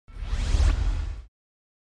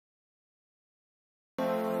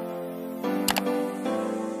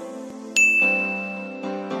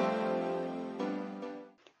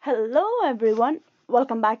Hello everyone,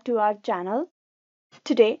 welcome back to our channel.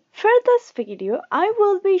 Today, for this video, I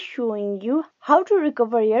will be showing you how to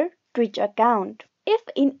recover your Twitch account. If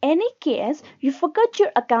in any case you forgot your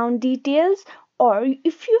account details or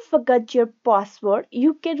if you forgot your password,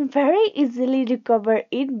 you can very easily recover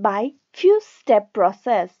it by few step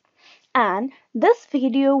process. And this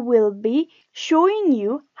video will be showing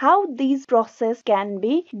you how these process can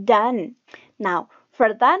be done. Now,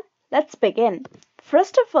 for that, let's begin.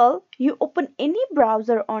 First of all, you open any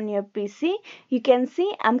browser on your PC. You can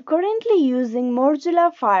see I'm currently using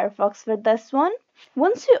Mozilla Firefox for this one.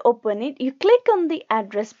 Once you open it, you click on the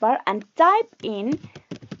address bar and type in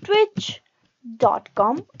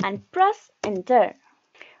twitch.com and press enter.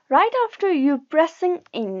 Right after you pressing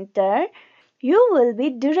enter, you will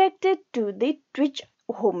be directed to the Twitch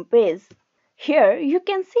homepage. Here you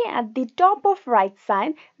can see at the top of right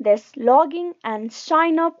side there's login and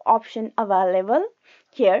sign up option available.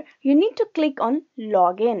 Here you need to click on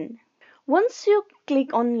login. Once you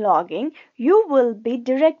click on login, you will be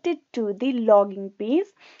directed to the login page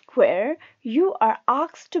where you are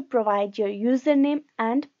asked to provide your username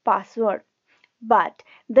and password. But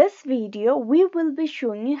this video we will be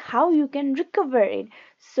showing you how you can recover it.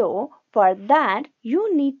 So for that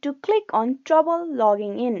you need to click on trouble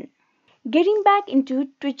logging in. Getting back into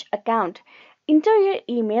Twitch account, enter your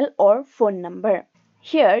email or phone number.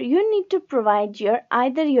 Here you need to provide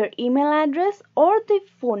either your email address or the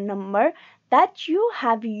phone number that you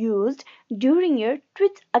have used during your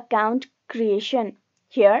Twitch account creation.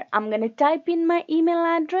 Here I'm going to type in my email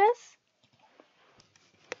address.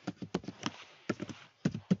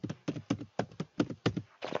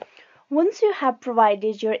 Once you have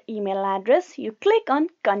provided your email address, you click on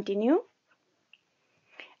continue.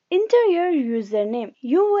 Enter your username.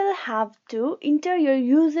 You will have to enter your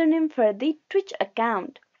username for the Twitch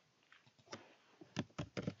account.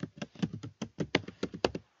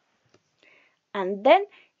 And then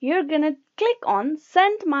you're gonna click on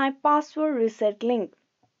send my password reset link.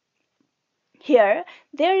 Here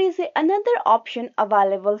there is another option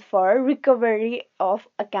available for recovery of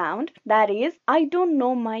account, that is I don't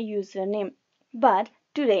know my username. But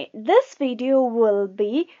today this video will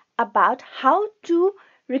be about how to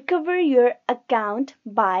recover your account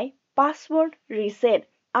by password reset.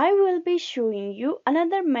 I will be showing you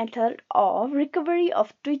another method of recovery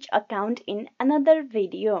of Twitch account in another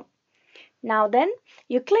video. Now then,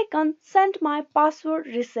 you click on send my password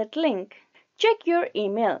reset link. Check your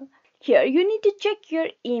email. Here you need to check your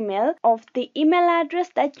email of the email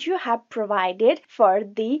address that you have provided for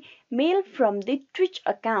the mail from the Twitch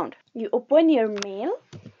account. You open your mail,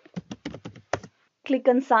 click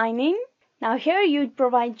on sign in. Now here you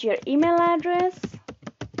provide your email address,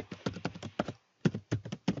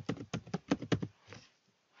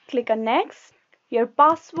 click on next, your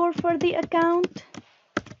password for the account,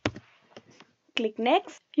 click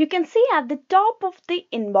next. You can see at the top of the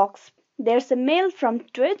inbox there's a mail from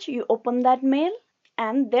Twitch. You open that mail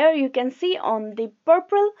and there you can see on the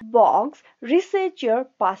purple box reset your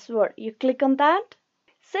password. You click on that.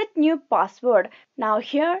 Set new password. Now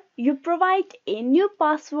here you provide a new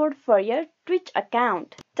password for your Twitch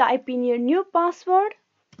account. Type in your new password.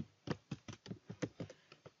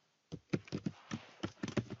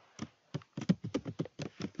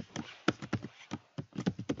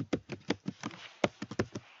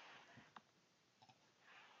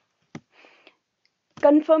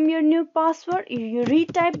 Confirm your new password. You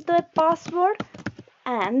retype the password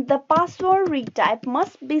and the password retype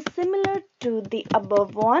must be similar to the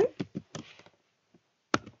above one.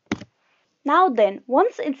 Now then,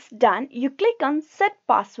 once it's done, you click on set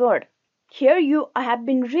password. Here you have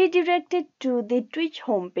been redirected to the Twitch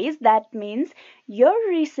homepage. That means your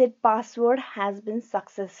reset password has been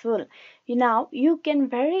successful. Now you can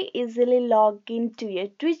very easily log into your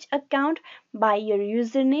Twitch account by your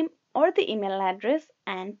username or the email address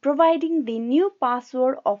and providing the new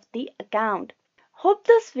password of the account. Hope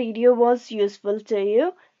this video was useful to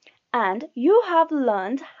you and you have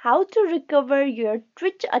learned how to recover your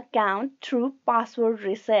Twitch account through password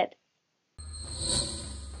reset.